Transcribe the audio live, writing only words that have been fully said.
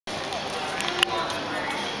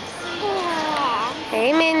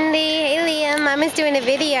Hey Mindy, hey Liam, Mama's doing a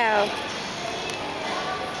video.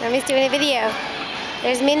 Mommy's doing a video.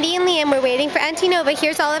 There's Mindy and Liam, we're waiting for Auntie Nova.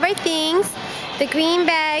 Here's all of our things. The green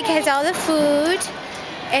bag has all the food,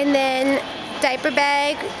 and then diaper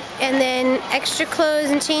bag, and then extra clothes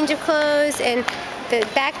and change of clothes, and the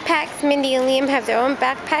backpacks. Mindy and Liam have their own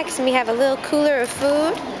backpacks, and we have a little cooler of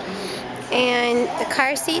food, and the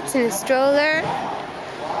car seats and the stroller.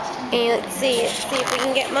 And let's see if we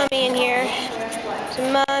can get Mommy in here. So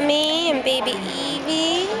Mommy and baby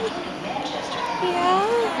Evie. Yeah.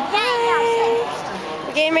 Hi.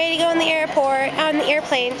 We're getting ready to go on the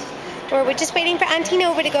airplane. We're just waiting for Auntie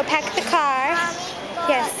Nova to go pack the car.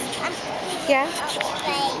 Yes. Yeah?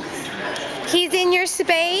 He's in your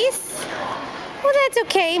space? Well, that's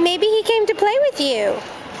okay. Maybe he came to play with you.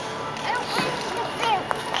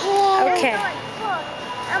 Okay.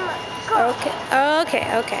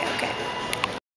 Okay.